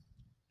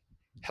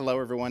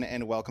Hello, everyone,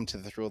 and welcome to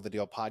the Thrill of the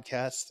Deal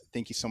podcast.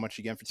 Thank you so much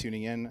again for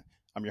tuning in.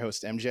 I'm your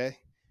host, MJ.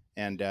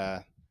 And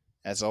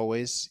as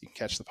always, you can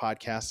catch the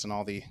podcast on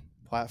all the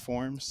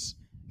platforms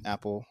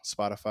Apple,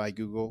 Spotify,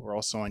 Google. We're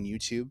also on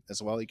YouTube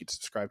as well. You can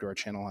subscribe to our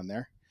channel on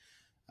there.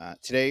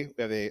 Today,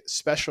 we have a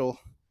special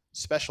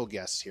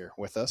guest here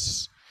with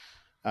us.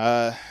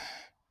 Go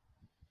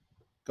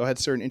ahead,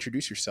 sir, and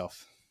introduce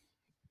yourself.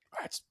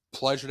 It's a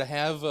pleasure to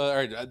have.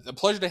 A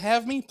pleasure to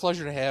have me.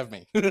 Pleasure to have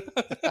me.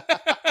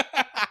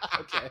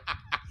 Okay.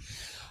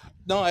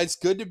 No, it's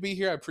good to be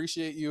here. I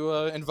appreciate you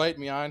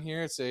inviting me on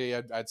here. I'd say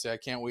I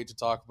can't wait to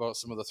talk about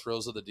some of the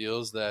thrills of the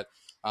deals that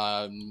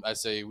I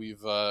say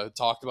we've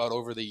talked about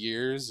over the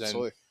years, and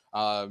Absolutely.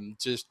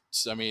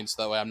 so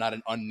that way I'm not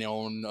an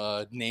unknown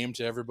name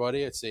to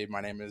everybody. I'd say my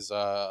name is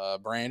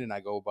Brandon. I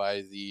go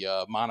by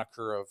the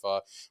moniker of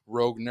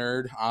Rogue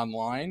Nerd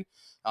online.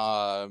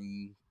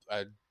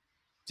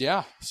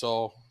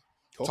 So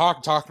Cool.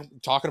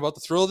 talking about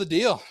the thrill of the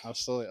deal.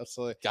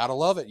 Absolutely. Gotta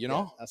love it, you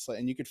know. Yeah, absolutely.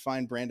 And you could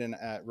find Brandon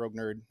at Rogue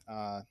Nerd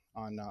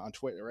on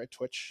Twitter, right?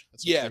 Twitch.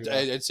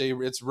 I'd say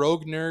it's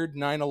Rogue Nerd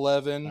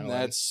 911. 911.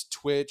 That's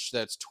Twitch.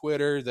 That's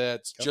Twitter.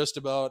 That's just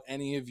about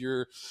any of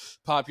your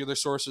popular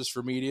sources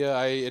for media.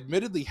 I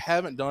admittedly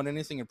haven't done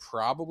anything in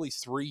probably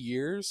 3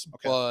 years,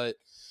 but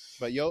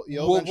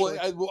you'll I'm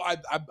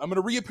going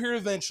to reappear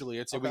eventually.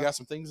 I'd say we Okay. got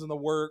some things in the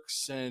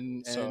works,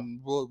 and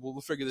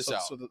we'll figure this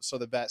out. So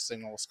the bat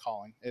signal is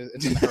calling.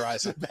 It's in the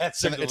horizon.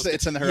 It's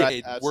It's in the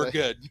horizon. Yeah, we're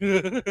good.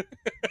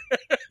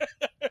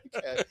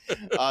 Okay.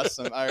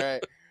 Awesome. All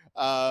right.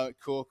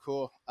 Cool.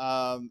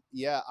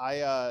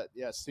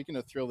 Speaking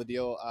of Thrill of the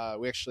Deal,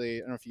 we actually, I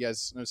don't know if you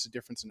guys noticed the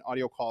difference in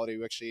audio quality.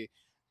 We actually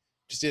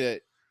just did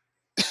it.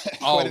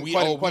 Quite an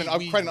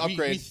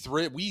upgrade.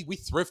 We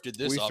thrifted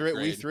this. We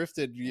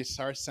thrifted the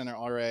Guitar Center.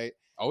 All right.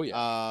 Oh yeah.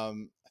 I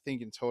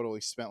think in total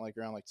we spent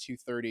around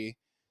 $230,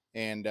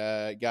 and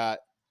got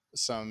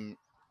some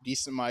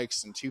decent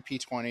mics and 2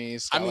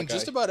 P20s. I mean,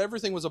 just about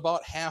everything was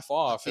about half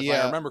off, if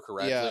I remember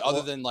correctly.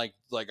 Other than like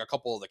a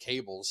couple of the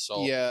cables.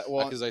 So yeah,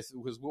 well, because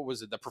what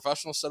was it? The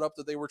professional setup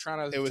that they were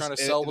trying to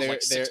sell was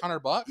like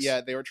 $600.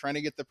 Yeah, they were trying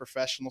to get the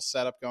professional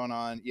setup going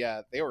on.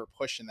 Yeah, they were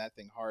pushing that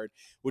thing hard,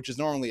 which is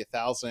normally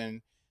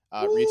 $1,000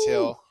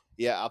 retail.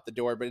 Yeah, out the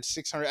door, but it's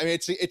 600. I mean,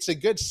 it's a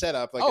good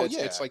setup.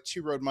 It's like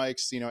 2 Rode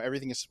mics.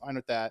 Everything is fine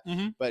with that.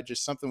 Mm-hmm. But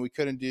just something we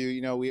couldn't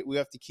do. We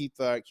have to keep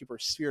our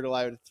spirit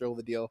alive to thrill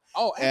the deal.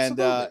 Oh,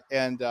 absolutely.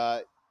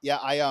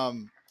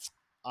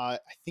 I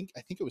think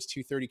it was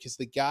 230 because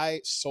the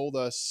guy sold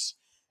us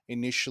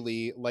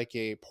initially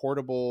a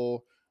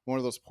portable, one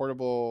of those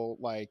portable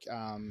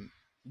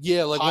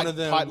one of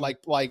them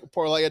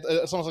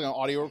it's almost like an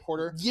audio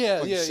recorder.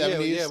 Yeah.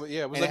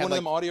 It was like one of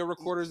them audio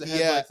recorders that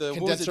had the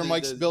condenser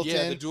mics built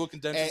in. the dual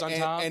condensers on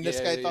top. And this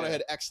guy thought I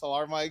had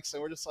XLR mics,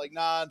 and we're just like,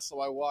 nah. And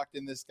so I walked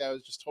in. This guy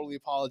was just totally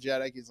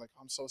apologetic. He's like,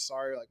 I'm so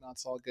sorry. Like, no,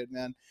 it's all good,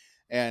 man.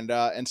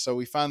 And so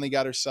we finally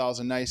got ourselves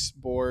a nice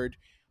board,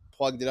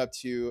 plugged it up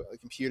to a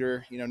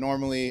computer.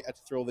 Normally at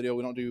the Thrill of the Deal,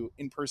 we don't do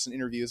in-person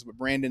interviews, but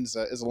Brandon's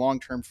is a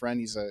long-term friend.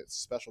 He's a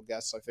special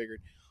guest, so I figured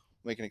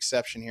make an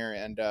exception here,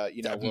 and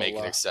make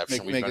an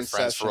exception. We've been friends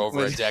for exception.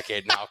 over a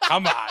decade now.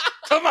 Come on.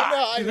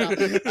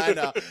 I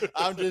know.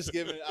 I'm just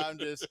giving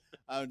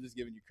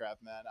you crap,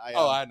 man.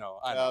 I know.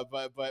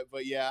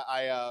 But yeah,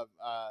 I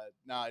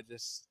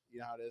just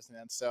how it is,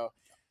 man. So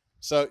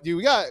dude,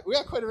 we got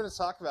quite a bit to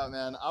talk about,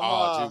 man.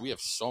 Dude, we have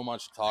so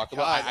much to talk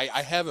about.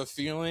 I have a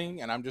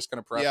feeling, and I'm just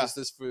going to preface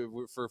this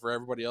for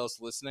everybody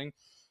else listening.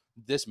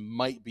 This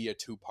might be a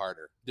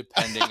 2-parter,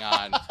 depending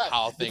on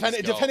how things go.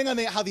 Depending on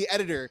how the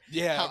editor,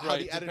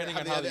 depending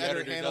on how the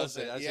editor handles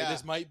it. Say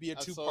this might be a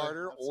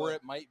 2-parter, or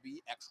it might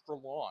be extra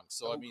long.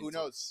 So who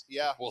knows?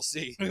 Yeah, we'll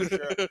see. For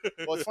sure.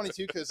 Well, it's funny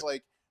too because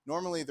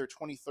normally they're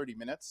 20-30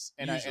 minutes,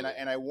 and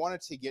I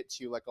wanted to get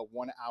to a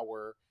 1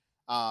 hour.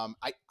 I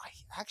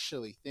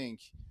actually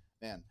think,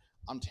 man,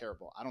 I'm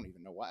terrible. I don't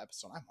even know what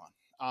episode I'm on.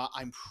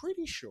 I'm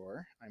pretty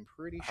sure. You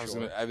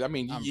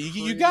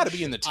got to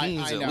be in the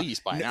teens at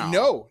least by now.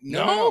 No. We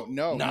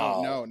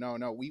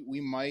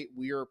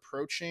are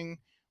approaching.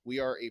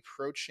 We're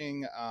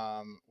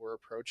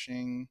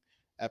approaching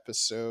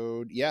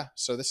episode. Yeah.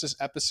 So this is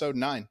episode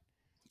 9.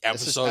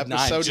 Episode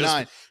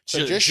 9.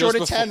 So just short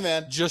of 10,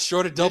 man. Just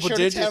short of double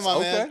digits. 10,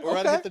 man. We're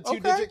gonna hit the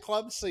 2-digit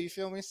club. So you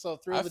feel me? So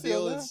Thrill of the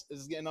Deal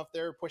is getting up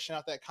there, pushing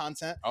out that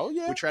content. Oh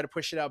yeah. We try to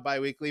push it out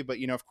bi-weekly,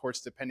 but of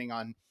course, depending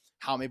on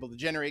how I'm able to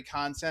generate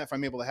content, if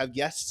I'm able to have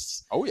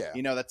guests. Oh yeah.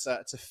 That's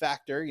it's a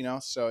factor.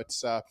 So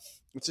it's a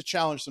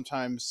challenge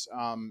sometimes.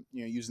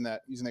 Using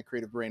that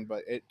creative brain,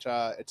 but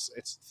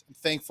it's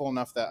thankful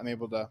enough that I'm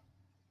able to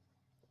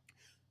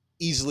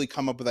easily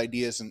come up with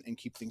ideas and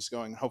keep things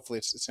going. Hopefully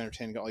it's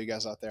entertaining to all you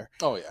guys out there.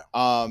 Oh yeah.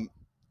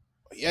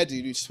 Yeah,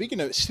 dude.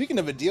 Speaking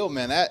of a deal,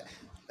 man, that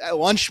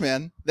lunch,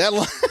 man,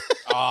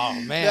 oh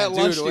man, that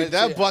lunch, dude,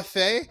 that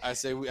buffet. I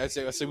say we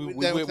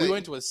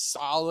went to a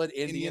solid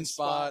Indian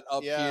spot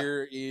up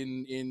here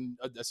in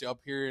up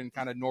here in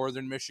kind of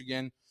northern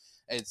Michigan.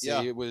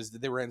 It was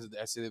they were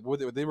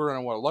they were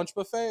on a lunch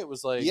buffet. It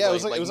was like it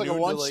was like a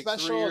lunch like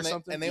special,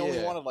 and they only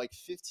Yeah. wanted like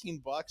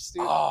 $15,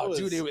 dude. Oh,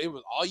 dude, it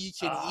was all you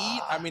can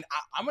eat. I mean,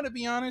 I'm gonna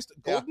be honest.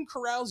 Yeah. Golden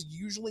Corral's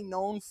usually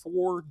known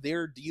for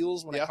their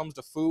deals when Yeah. it comes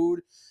to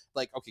food.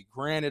 Like, okay,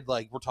 granted,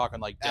 like we're talking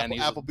like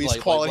Denny's, Applebee's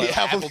like, quality,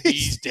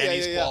 Applebee's, Yeah,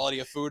 Denny's yeah, yeah. quality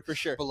of food for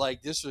sure. but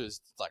like this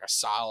was like a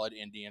solid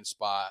Indian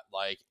spot,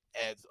 like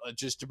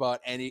just about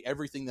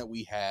everything that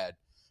we had,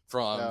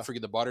 from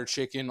freaking the butter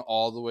chicken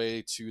all the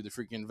way to the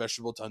freaking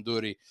vegetable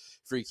tandoori.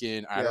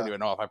 Freaking, I don't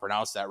even know if I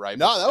pronounced that right.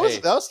 No, that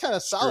was kind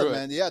of solid,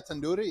 man. Yeah,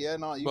 tandoori. Yeah,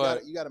 no, you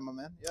got it, my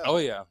man. Yeah. Oh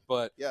yeah,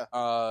 but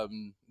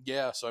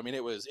yeah. So I mean,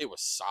 it was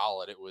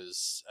solid.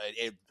 It's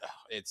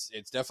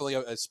definitely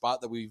a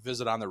spot that we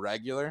visit on the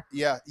regular.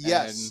 Yeah.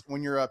 Yes.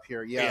 When you're up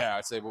here. Yeah. Yeah.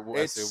 I'd say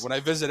when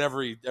I visit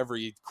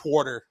every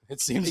quarter,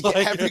 it seems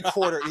like every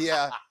quarter.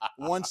 Yeah.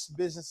 Once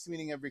business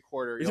meeting every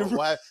quarter.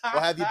 We'll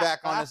have you back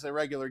on as a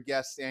regular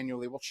guest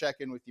annually. We'll check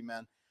in with you,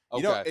 man.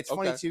 It's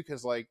funny too,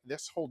 because like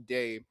this whole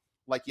day,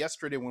 like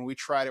yesterday when we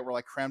tried it, we're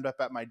like crammed up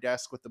at my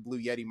desk with the Blue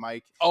Yeti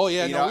mic. Oh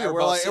yeah,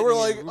 we're like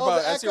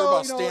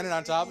standing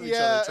on top of each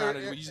other trying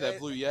to use that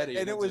Blue Yeti,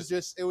 and it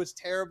was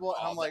terrible.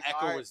 And I'm like, the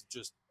echo was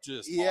just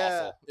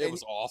awful. It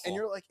was awful. And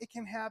you're like, it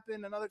can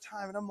happen another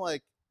time, and I'm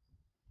like,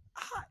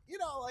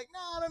 like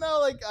no, I don't know.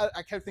 Like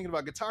I kept thinking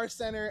about Guitar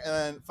Center, and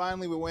then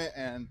finally we went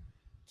and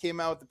came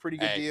out with a pretty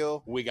good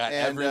deal. We got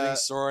everything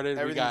sorted.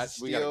 We got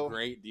a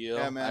great deal.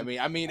 Yeah, man.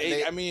 I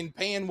mean,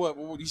 paying what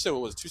you said,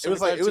 what was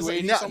 $275, it was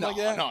 $280, something like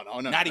that?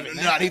 No, not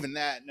even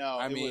that. No,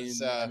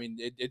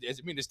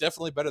 it's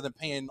definitely better than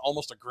paying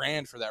almost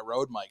 $1,000 for that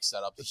Rode mic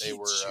setup that they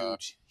were.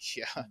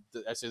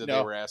 I say that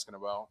they were asking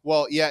about.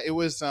 Well, yeah, it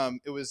was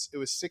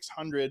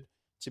 $600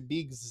 to be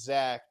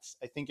exact.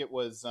 I think it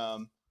was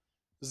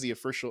this is the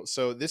official.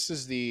 So this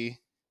is the.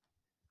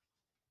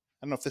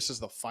 I don't know if this is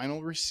the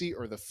final receipt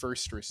or the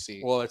first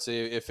receipt. Well, if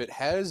it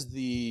has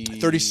the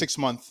 36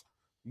 month.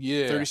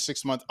 Yeah.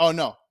 36 month. Oh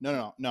no.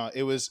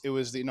 It was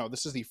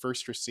this is the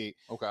first receipt.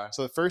 Okay.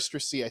 So the first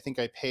receipt, I think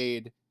I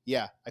paid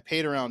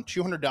around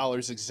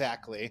 $200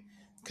 exactly,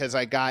 because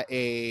I got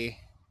a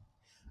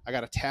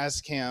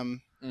Tascam.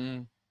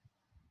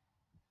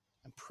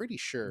 I'm pretty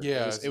sure.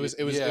 Yeah, it was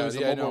a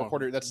mobile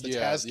recorder. That's the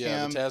Tascam.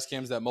 Yeah, the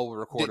Tascam's that mobile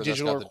recorder.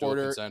 Digital that's got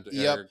recorder. The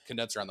dual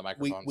condenser on the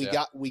microphones.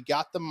 We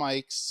got the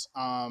mics.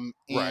 And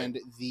right.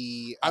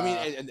 the. I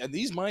mean, and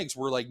these mics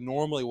were like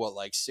normally what,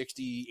 like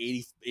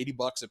 $60,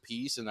 $80 a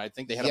piece, and I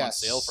think they had them on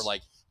sale for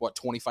like what,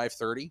 25,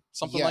 30,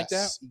 something like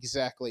that.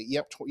 Exactly.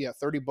 Yep.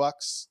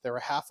 $30. They were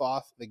half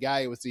off. The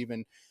guy was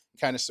even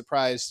kind of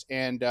surprised,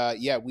 and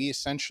we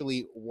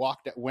essentially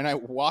when I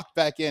walked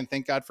back in.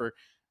 Thank God for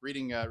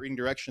reading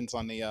directions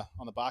on the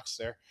box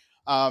there.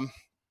 When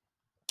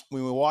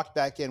we walked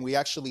back in, we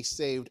actually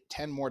saved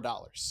 $10 more.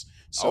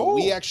 So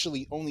we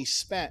actually only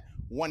spent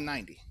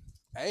 $190.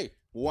 Hey,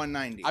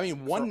 $190. I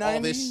mean, $190 for all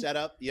this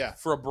setup,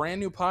 for a brand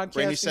new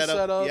podcast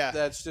setup. Yeah,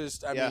 that's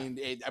just. I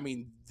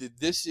mean,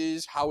 this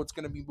is how it's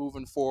going to be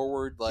moving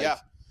forward. Like,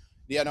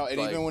 yeah, no, and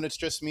like, even when it's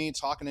just me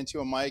talking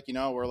into a mic,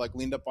 we're like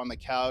leaned up on the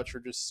couch or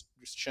just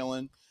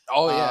chilling.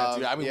 Oh yeah,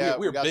 dude. I mean,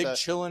 we're big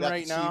chilling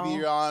right now.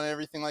 TV on and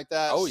everything like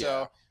that. Oh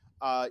yeah. So,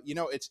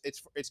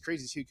 it's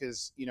crazy too,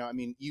 because I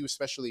mean, you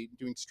especially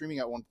doing streaming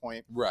at one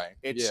point, right?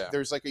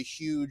 There's like a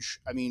huge,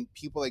 I mean,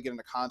 people that get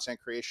into content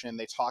creation,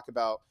 they talk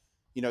about,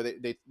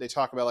 they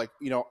talk about like,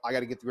 I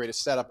got to get the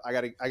greatest setup, I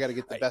got to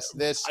get the best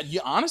this.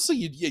 Honestly,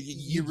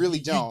 you really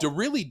don't. You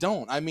really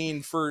don't. I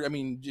mean,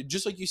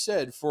 just like you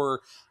said,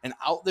 for an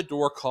out the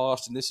door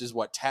cost, and this is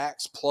what,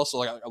 tax plus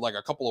like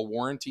a couple of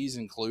warranties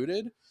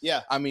included.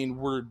 Yeah, I mean,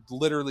 we're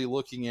literally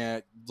looking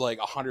at like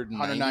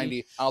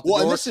 190 out the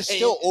door. And this is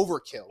still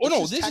overkill. Oh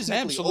no, this is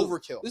absolute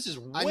overkill. This is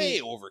way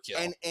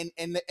overkill.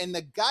 And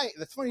the guy,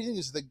 the funny thing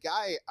is, the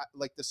guy,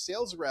 like the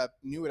sales rep,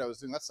 knew what I was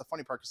doing. That's the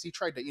funny part, because he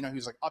tried to, he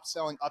was like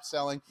upselling,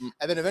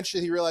 and then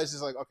eventually he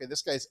realizes like, okay,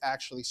 this guy's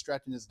actually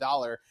stretching his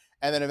dollar.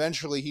 And then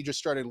eventually he just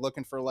started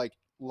looking for like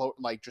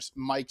just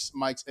mics,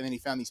 and then he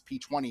found these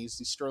P20s,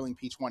 these Sterling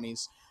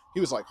P20s. He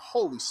was like,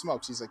 holy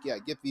smokes! He's like, yeah,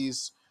 get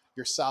these.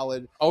 You're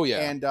solid. Oh yeah.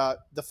 And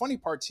the funny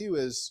part too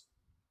is,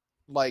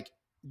 like,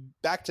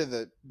 back to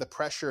the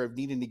pressure of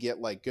needing to get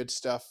like good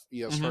stuff,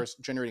 as far as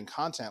generating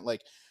content.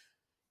 Like,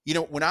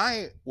 when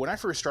I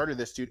first started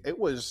this, dude, it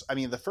was, I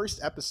mean, the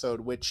first episode,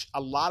 which a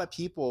lot of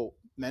people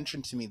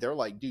mentioned to me, they're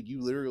like, dude,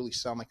 you literally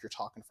sound like you're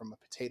talking from a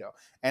potato.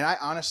 And I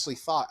honestly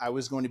thought I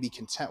was going to be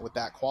content with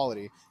that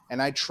quality.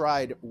 And I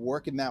tried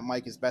working that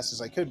mic as best as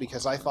I could,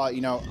 because I thought,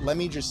 let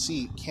me just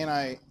see, can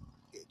I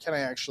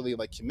actually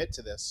like commit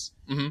to this?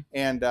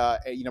 And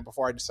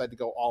before I decide to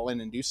go all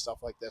in and do stuff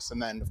like this.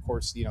 And then of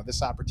course,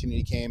 this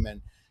opportunity came,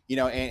 and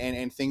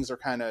and things are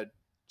kind of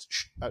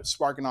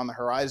sparking on the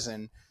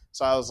horizon.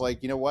 So I was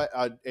like, you know what,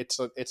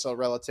 it's a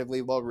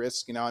relatively low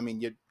risk, I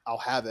mean, I'll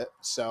have it.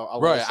 So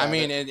I'll I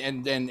mean,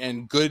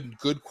 and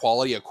good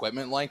quality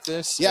equipment like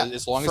this. Yeah,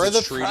 as long for as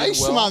it's the treated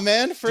price, well, my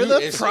man. For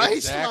the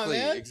price, exactly,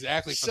 my man.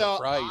 Exactly, for so the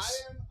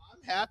price.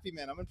 I'm happy,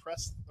 man. I'm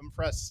impressed. I'm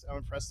impressed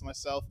with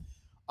myself.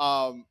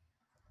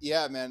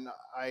 Yeah, man.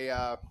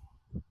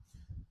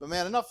 But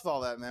man, enough with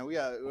all that, man. We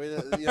got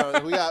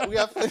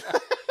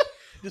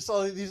just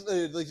all these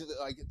like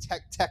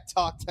tech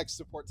talk, tech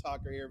support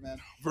talk right here, man.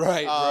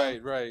 Right.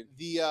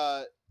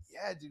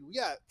 Yeah, dude, we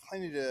got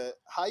plenty to.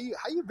 How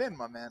you been,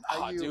 my man?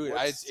 Dude,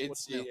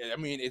 what's new? I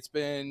mean, it's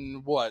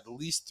been what, at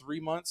least 3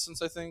 months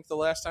since I think the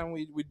last time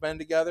we'd been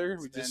together.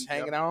 We just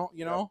hanging out,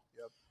 you know.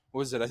 Yep. What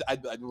was it? I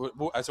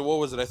said, what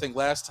was it? I think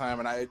last time,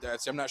 and I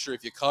said, I'm not sure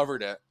if you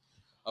covered it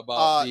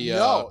about the.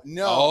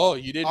 No. Oh,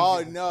 you didn't.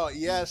 Oh no,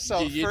 yeah.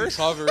 So you first,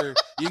 you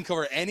didn't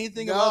cover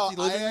anything no, about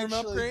the living I room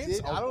actually upgrades.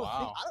 did. Oh, I don't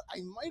wow.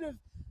 think I might have.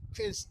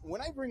 Because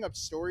when I bring up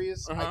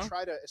stories, I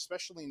try to,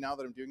 especially now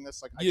that I'm doing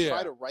this, like I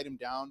try to write them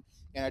down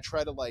and I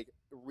try to like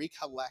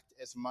recollect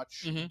as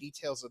much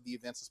details of the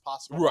events as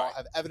possible. Right. I'll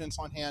have evidence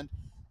on hand,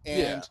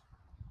 and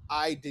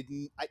I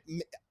didn't.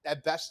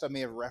 At best, I may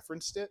have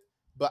referenced it,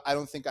 but I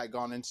don't think I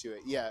gone into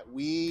it. Yeah,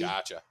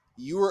 Gotcha.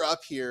 You were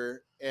up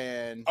here,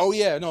 and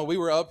we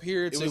were up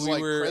here. It was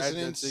like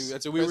President's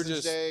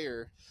Day,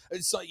 or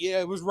it's like,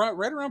 it was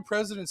right around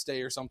President's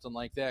Day or something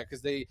like that.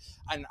 Because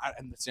I'm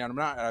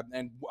not,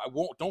 and I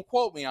won't. Don't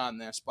quote me on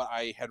this, but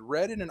I had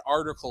read in an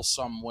article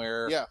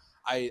somewhere. Yeah.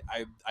 I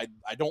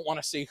don't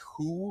want to say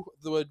who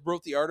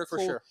wrote the article,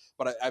 for sure,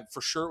 but I for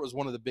sure it was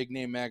one of the big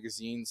name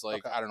magazines,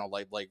 like I don't know,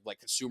 like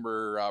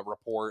Consumer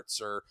Reports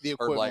or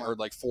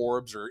like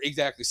Forbes or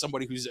exactly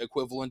somebody who's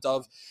equivalent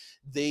of.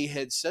 They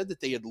had said that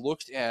they had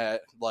looked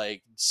at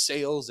like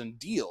sales and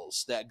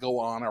deals that go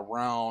on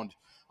around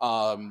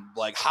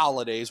like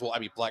holidays. Well, I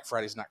mean, Black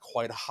Friday's not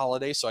quite a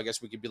holiday, so I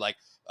guess we could be like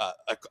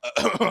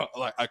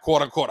a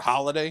quote unquote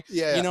holiday.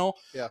 You know.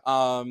 Yeah.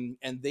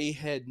 And they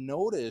had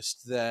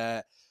noticed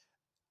that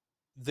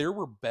there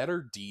were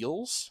better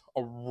deals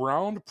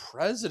around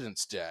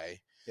President's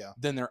Day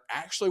than there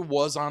actually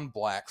was on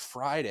Black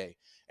Friday.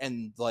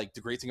 And like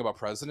the great thing about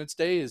President's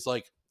Day is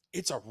like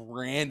it's a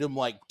random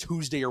like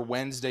Tuesday or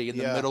Wednesday in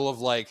the middle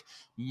of like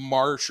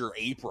March or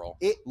April.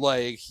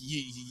 Like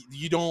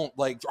you don't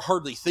like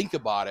hardly think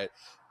about it,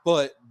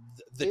 but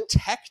the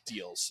tech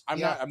deals, I'm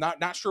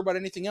not sure about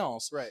anything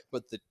else, right?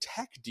 But the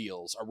tech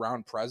deals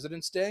around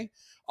President's Day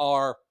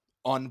are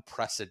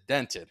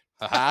unprecedented.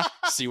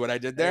 See what I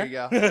did there?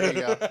 There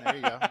you go.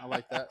 I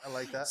like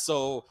that.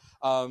 So,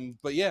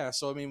 but yeah,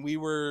 so I mean, we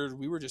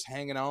were just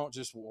hanging out,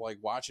 just like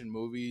watching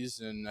movies,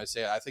 and I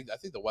think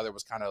the weather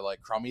was kind of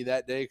like crummy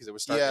that day because it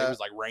was it was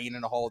like raining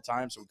the whole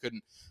time, so we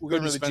couldn't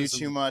really do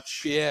too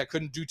much. Yeah,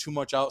 couldn't do too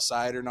much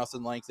outside or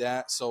nothing like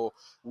that. So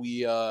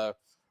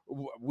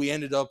we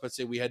ended up, let's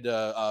say we had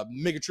to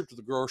make a trip to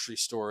the grocery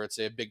store. It's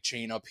a big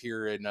chain up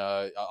here in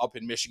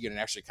Michigan, and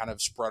actually kind of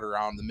spread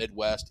around the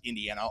Midwest,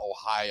 Indiana,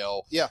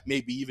 Ohio,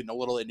 maybe even a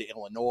little into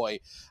Illinois,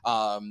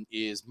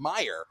 is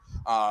Meijer.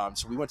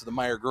 So we went to the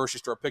Meijer grocery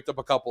store, picked up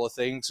a couple of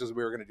things because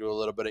we were going to do a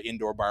little bit of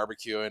indoor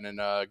barbecuing and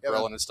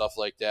grilling and stuff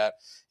like that.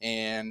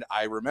 And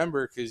I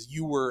remember because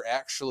you were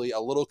actually a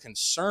little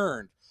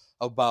concerned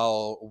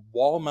about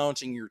wall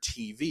mounting your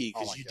TV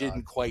because you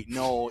didn't quite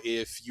know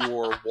if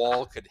your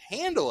wall could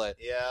handle it.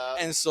 Yeah.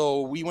 And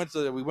so we went to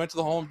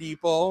the Home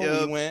Depot.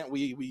 Yep.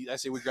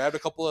 We grabbed a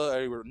couple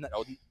of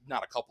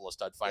not a couple of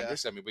stud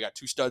finders. I mean, we got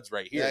two studs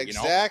right here.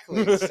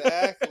 Exactly.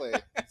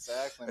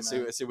 I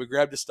say we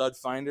grabbed a stud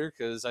finder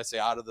because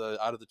out of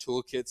the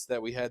toolkits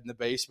that we had in the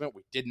basement,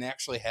 we didn't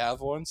actually have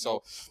one.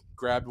 So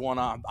grabbed one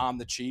on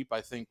the cheap.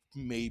 I think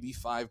maybe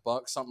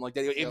 $5, something like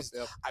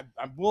that.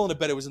 I'm willing to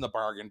bet it was in the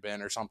bargain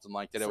bin or something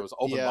like that. It was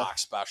open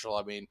box special.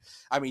 I mean,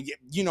 I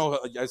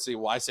say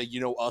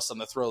us on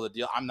the thrill of the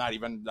deal. I'm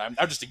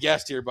just a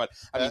guest here, but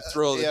I mean,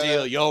 thrill of the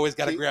deal. You always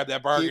got to grab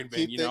that bargain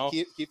bin.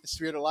 Keep the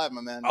spirit alive,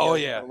 my man.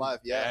 Alive.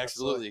 Yeah,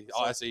 absolutely.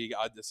 I say you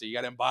got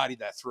to embody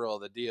that thrill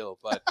of the deal.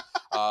 But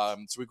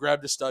so we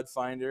grabbed a stud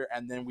finder,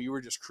 and then we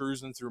were just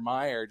cruising through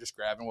Meijer, just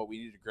grabbing what we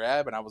needed to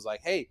grab. And I was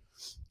like, hey,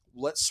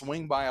 let's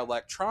swing by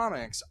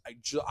electronics.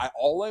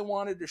 All I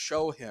wanted to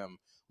show him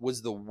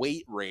was the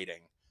weight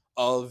rating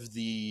of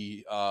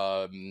the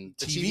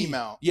TV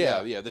mount.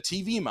 Yeah, the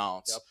TV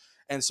mounts. Yep.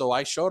 And so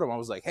I showed him. I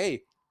was like,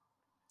 hey,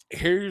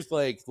 here's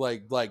like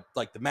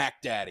the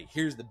Mac Daddy.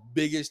 Here's the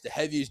biggest, the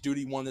heaviest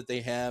duty one that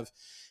they have.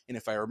 And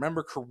if I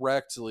remember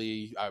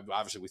correctly,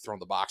 obviously we thrown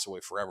the box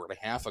away forever and a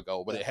half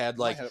ago, but it had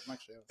like a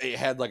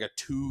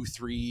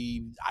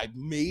 2-3,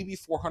 maybe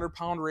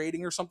 400-pound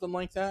rating or something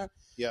like that.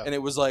 Yeah. And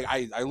it was like,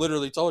 I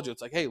literally told you,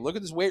 it's like, hey, look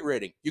at this weight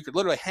rating. You could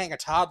literally hang a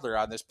toddler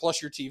on this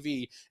plus your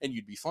TV and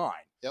you'd be fine.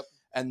 Yep.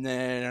 And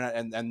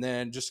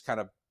then just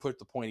kind of put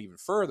the point even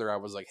further, I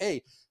was like,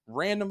 hey,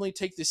 randomly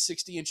take this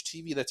 60-inch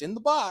TV that's in the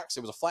box.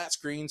 It was a flat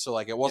screen, so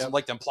like it wasn't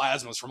like them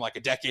plasmas from like a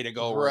decade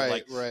ago,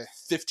 where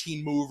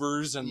 15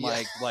 movers and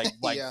like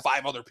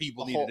 5 other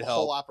people needed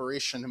help. Whole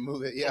operation to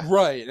move it,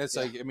 right. And it's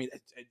like, I mean,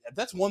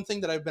 that's one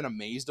thing that I've been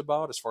amazed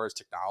about as far as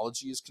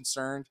technology is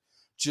concerned.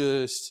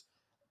 Just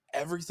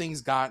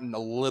everything's gotten a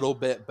little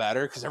bit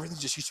better because everything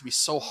just used to be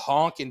so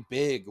honking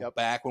big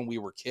back when we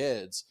were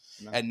kids.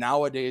 And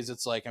nowadays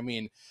it's like, I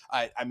mean,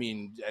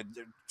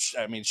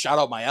 shout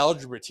out my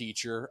algebra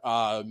teacher.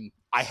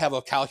 I have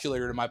a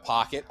calculator in my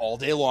pocket all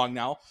day long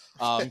now.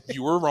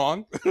 You were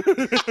wrong.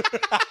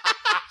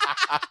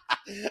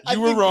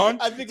 You were wrong.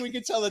 I think we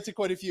could tell that to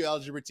quite a few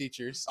algebra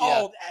teachers.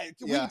 Oh,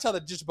 we Yeah. can tell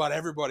that just about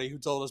everybody who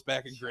told us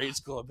back in grade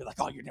school and be like,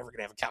 "Oh, you're never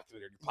gonna have a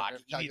calculator in your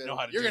pocket. You need to know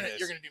how to do this.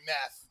 You're gonna do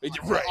math,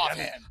 Right,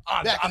 offhand,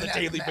 on a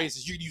daily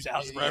basis. You use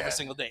algebra every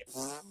single day."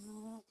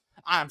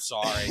 I'm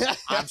sorry.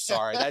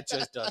 That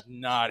just does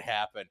not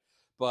happen.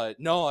 But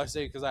no, I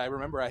say because I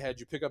remember I had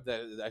you pick up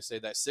that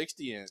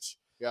 60-inch.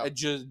 Yeah.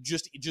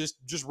 Just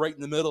right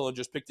in the middle and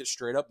just picked it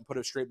straight up and put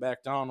it straight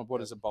back down.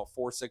 What is it, about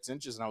 4-6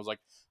 inches? And I was like,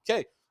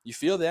 okay, you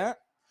feel that?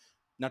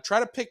 Now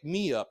try to pick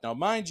me up. Now,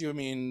 mind you, I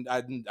mean,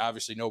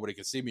 obviously nobody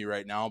can see me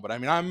right now, but I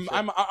mean, I'm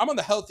on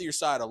the healthier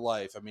side of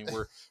life. I mean,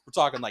 we're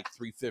talking like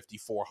 350,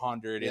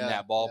 400 in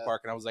that ballpark.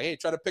 And I was like, hey,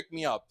 try to pick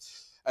me up.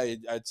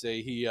 I'd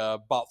say he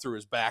about threw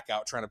his back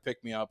out trying to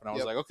pick me up, and I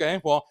was like, okay,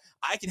 well,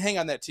 I can hang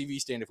on that TV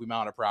stand if we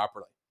mount it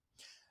properly.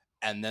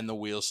 And then the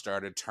wheels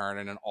started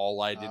turning, and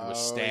all I did was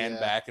stand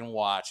back and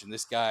watch. And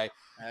this guy,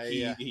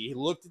 he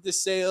looked at the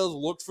sales,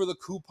 looked for the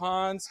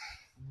coupons,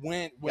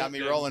 got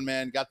me rolling,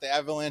 man. Got the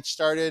avalanche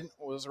started.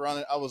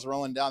 I was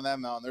rolling down that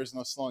mountain. There's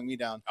no slowing me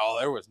down. Oh,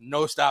 there was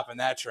no stopping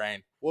that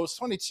train. What was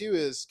funny too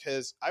is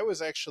because I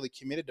was actually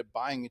committed to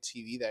buying a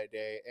TV that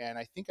day, and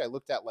I think I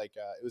looked at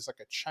it was like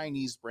a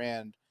Chinese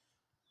brand.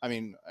 I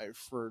mean,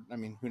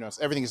 who knows?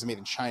 Everything is made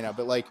in China,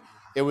 but like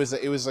it was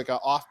like an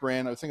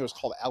off-brand. I think it was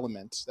called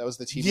Element. That was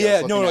the TV. Yeah,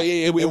 it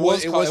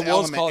was called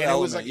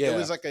Element. It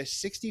was like a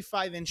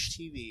 65-inch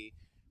TV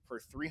for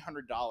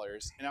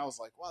 $300, and I was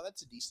like, wow,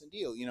 that's a decent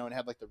deal, and it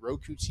had like the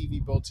Roku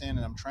TV built in,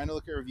 and I'm trying to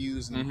look at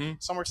reviews, and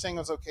some were saying it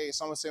was okay,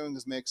 some were saying it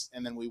was mixed,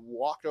 and then we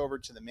walked over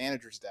to the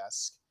manager's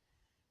desk,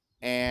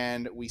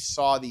 and we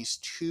saw these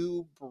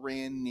two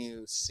brand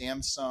new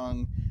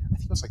Samsung, I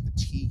think it was like the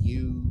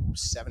TU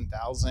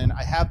 7000.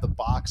 I have the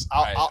box.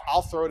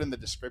 I'll throw it in the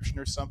description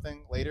or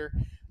something later,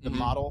 the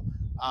model.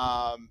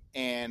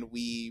 And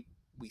we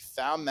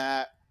found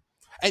that.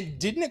 And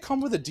didn't it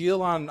come with a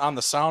deal on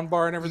the sound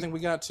bar and everything we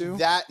got too?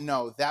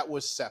 That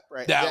was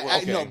separate.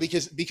 No,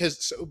 because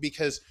this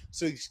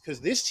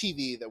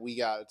TV that we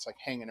got, it's like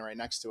hanging right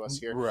next to us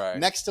here, right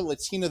next to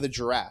Latina the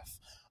giraffe.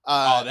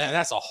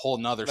 That's a whole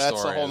nother story.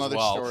 That's a whole nother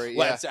story.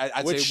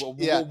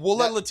 Yeah. We'll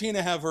let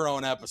Latina have her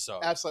own episode.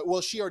 Absolutely.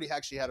 Well, she already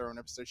actually had her own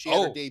episode. She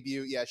had her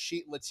debut. Yeah,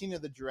 Latina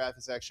the giraffe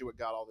is actually what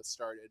got all this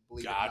started.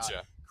 Believe it or not.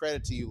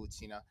 Credit to you,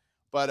 Latina.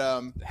 But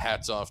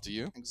hats off to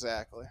you.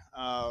 Exactly.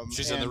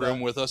 She's in the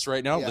room with us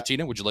right now. Yeah.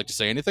 Latina, would you like to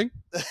say anything?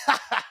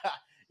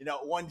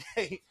 One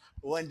day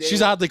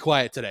she's oddly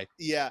quiet today.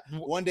 Yeah.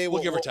 One day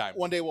we'll give her time.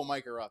 One day we'll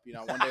mic her up.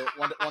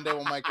 One day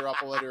we'll mic her up.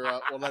 We'll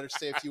let her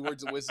say a few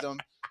words of wisdom.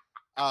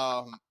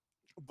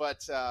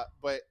 But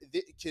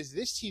because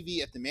this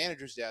TV at the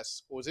manager's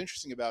desk, what was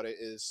interesting about it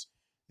is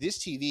this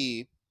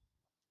TV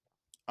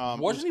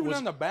wasn't even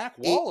on the back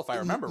wall, if I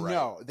remember right.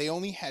 No, they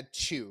only had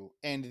two,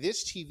 and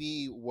this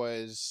TV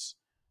was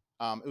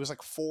it was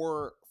like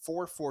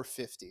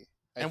 450.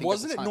 And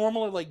wasn't it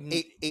normally like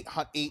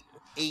 850?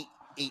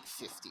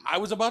 I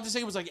was about to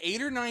say it was like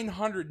 800 or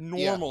 900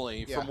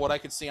 normally from what I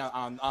could see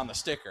on the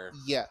sticker.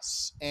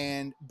 Yes,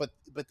 but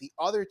the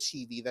other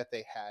TV that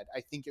they had,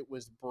 I think it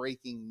was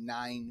breaking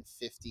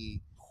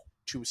 950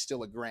 to still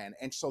 $1,000,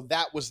 and so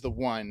that was the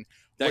one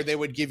where they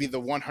would give you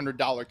the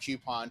 $100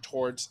 coupon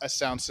towards a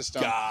sound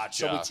system. Gotcha.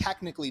 So we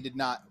technically did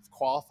not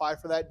qualify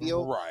for that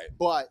deal, right?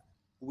 But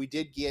we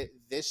did get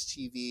this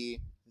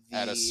TV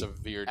at a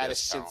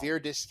severe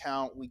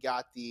discount. We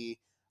got the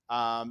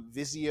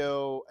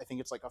Vizio, I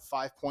think it's like a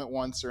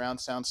 5.1 surround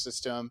sound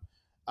system.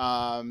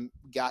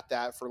 Got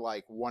that for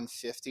like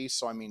 $150.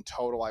 So I mean,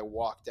 total, I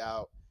walked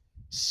out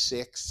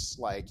 $600.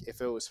 Like if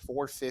it was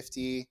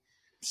 $450,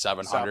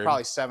 $700, so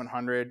probably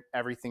 $700.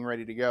 Everything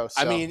ready to go.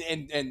 So, I mean,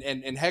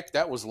 and heck,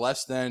 that was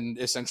less than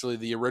essentially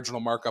the original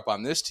markup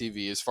on this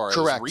TV as far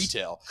as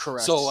retail.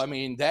 Correct. So I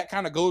mean, that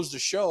kind of goes to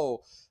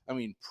show. I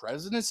mean,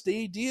 President's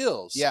Day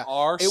deals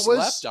are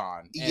slept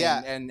on,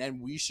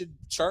 and we should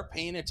start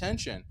paying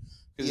attention.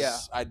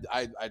 Because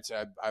I'd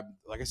say,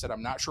 like I said,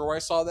 I'm not sure where I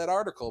saw that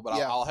article, but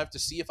I'll have to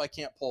see if I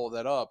can't pull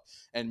that up,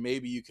 and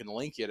maybe you can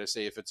link it to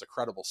say if it's a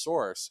credible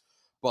source.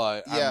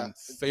 But I'm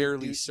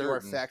fairly certain.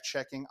 You are fact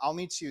checking. I'll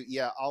need to.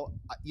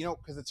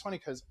 Because it's funny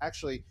because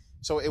actually,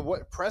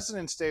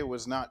 President's Day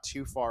was not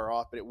too far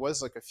off, but it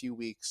was like a few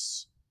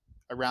weeks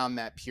around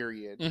that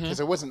period because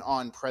it wasn't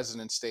on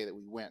President's Day that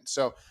we went.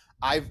 So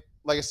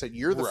like I said,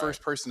 you're the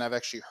first person I've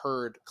actually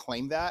heard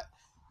claim that,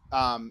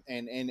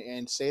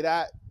 and say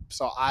that.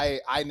 So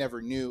I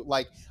never knew.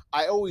 Like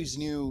I always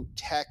knew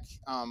tech.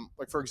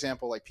 Like for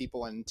example, like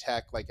people in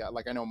tech, like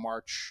I know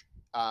March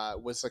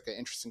was like an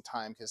interesting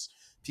time because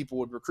people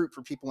would recruit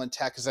for people in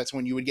tech because that's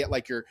when you would get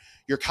like your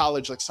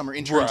college like summer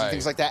interns and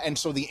things like that. And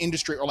so the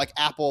industry, or like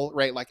Apple,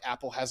 right? Like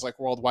Apple has like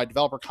Worldwide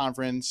Developer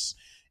Conference,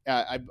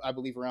 I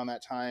believe around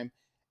that time,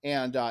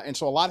 and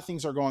so a lot of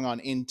things are going on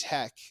in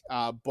tech,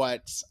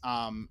 but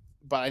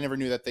I never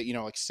knew that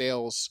like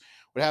sales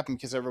would happen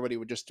because everybody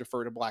would just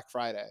defer to Black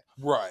Friday.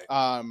 Right.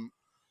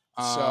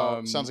 So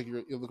it sounds like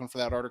you're looking for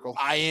that article.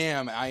 I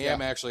am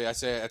actually. I'd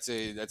say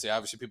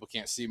obviously people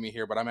can't see me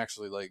here, but I'm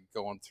actually like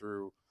going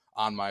through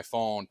on my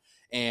phone.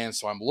 And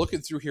so I'm looking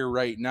through here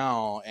right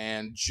now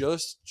and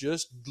just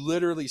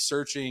literally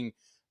searching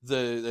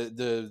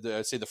the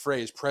I'd say the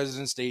phrase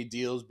President's Day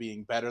deals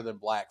being better than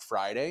Black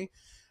Friday.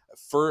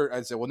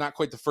 I'd say, well, not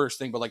quite the first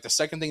thing, but like the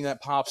second thing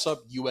that pops up,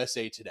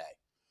 USA Today.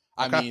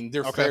 I mean,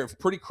 they're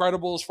pretty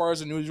credible as far as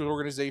a news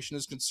organization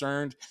is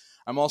concerned.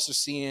 I'm also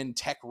seeing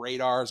Tech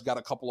Radar's got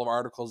a couple of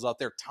articles out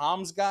there.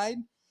 Tom's Guide,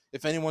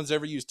 if anyone's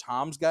ever used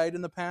Tom's Guide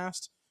in the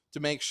past to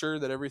make sure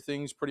that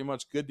everything's pretty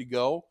much good to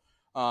go.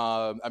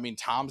 I mean,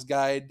 Tom's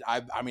Guide,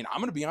 I'm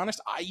going to be honest,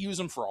 I use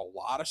them for a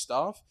lot of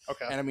stuff.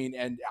 Okay. And I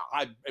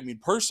mean,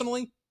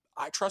 personally,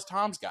 I trust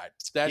Tom's Guide.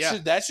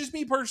 That's just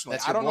me personally.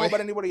 I don't know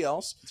about anybody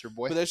else. It's your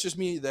boy. But that's just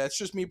me. That's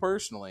just me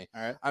personally.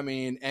 All right. I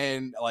mean,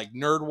 and like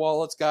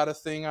NerdWallet's got a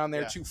thing on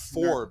there too.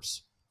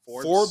 Forbes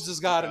has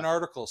got an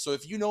article. So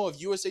if you know if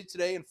USA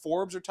Today and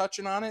Forbes are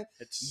touching on it,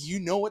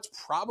 you know it's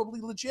probably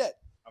legit.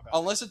 Okay.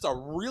 Unless it's a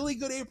really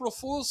good April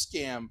Fool's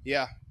scam.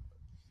 Yeah.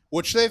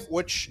 Which they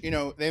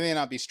may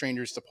not be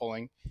strangers to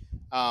pulling.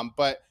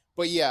 But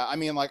yeah, I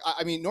mean,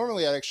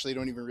 normally I actually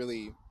don't even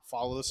really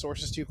follow the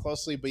sources too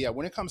closely, but yeah,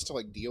 when it comes to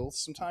like deals,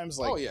 sometimes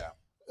like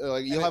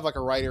you'll have like a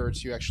writer or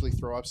two actually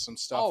throw up some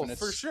stuff. Oh, and it's,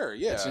 for sure,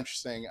 yeah, it's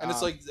interesting. And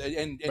it's like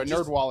but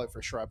NerdWallet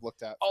for sure I've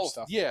looked at. Oh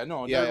stuff. Yeah,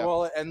 no,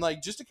 NerdWallet, and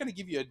like just to kind of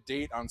give you a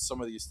date on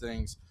some of these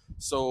things.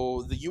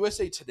 So the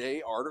USA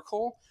Today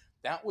article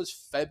that was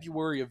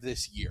February of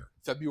this year,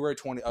 February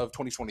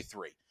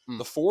 2023.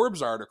 The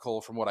Forbes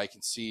article, from what I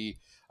can see,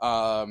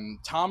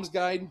 Tom's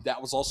Guide, that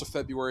was also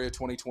February of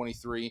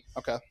 2023.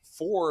 Okay.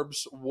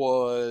 Forbes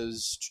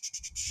was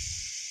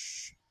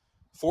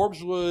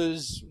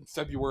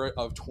February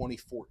of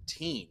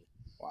 2014.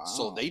 Wow.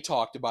 So they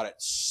talked about it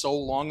so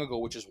long ago,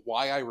 which is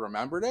why I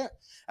remembered it.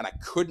 And I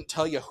couldn't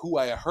tell you who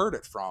I heard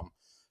it from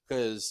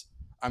because,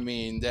 I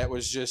mean, that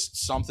was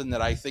just something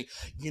that I think,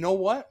 you know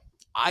what?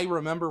 I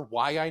remember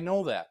why I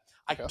know that.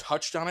 I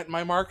touched on it in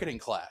my marketing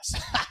class.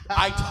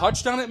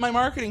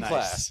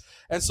 Class.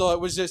 And so it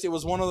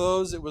was one of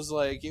those,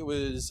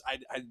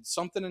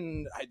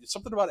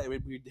 something about it.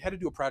 We had to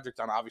do a project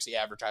on obviously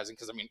advertising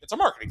because I mean, it's a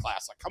marketing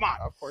class. Like, come on.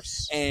 Of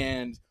course.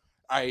 And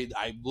I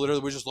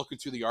literally was just looking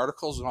through the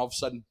articles and all of a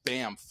sudden,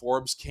 bam,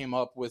 Forbes came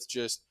up with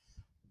just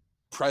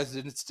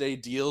President's Day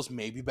deals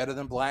maybe better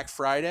than Black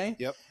Friday.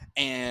 Yep.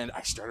 And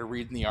I started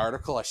reading the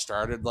article. I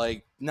started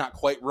like not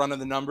quite running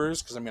the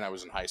numbers because I mean I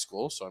was in high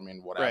school, so I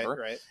mean whatever.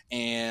 Right.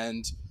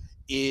 And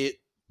it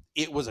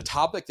was a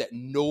topic that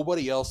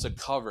nobody else had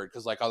covered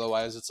because like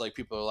otherwise it's like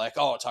people are like,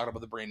 oh, talking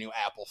about the brand new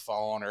Apple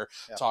phone or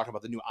talking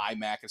about the new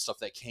iMac and stuff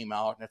that came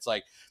out, and it's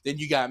like then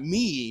you got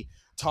me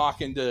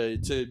talking to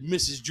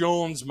Mrs.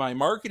 Jones, my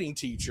marketing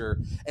teacher,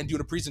 and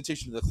doing a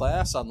presentation to the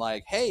class on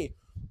like, hey,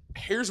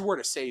 here's where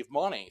to save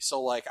money.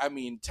 So like, I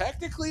mean,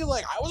 technically,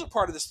 like I was a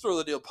part of this Thrill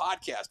the Deal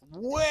podcast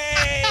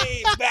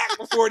way back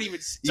before it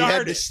even started. You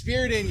had the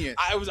spirit in you.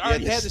 I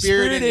already had the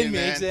spirit in me.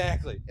 Man.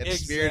 Exactly. You had the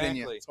spirit in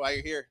you. That's why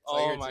you're here.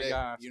 Oh my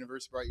gosh. The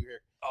universe brought you here.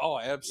 Oh,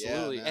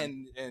 absolutely. Yeah,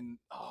 and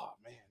oh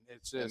man,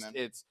 it's just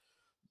it's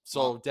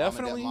so mom,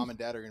 definitely. Mom and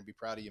dad are gonna be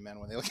proud of you, man,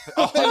 when they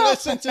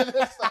listen to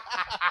this.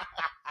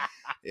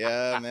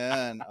 Yeah,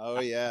 man.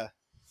 Oh yeah.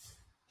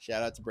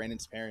 Shout out to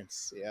Brandon's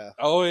parents. Yeah.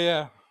 Oh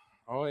yeah.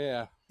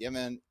 Yeah,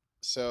 man.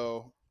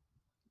 So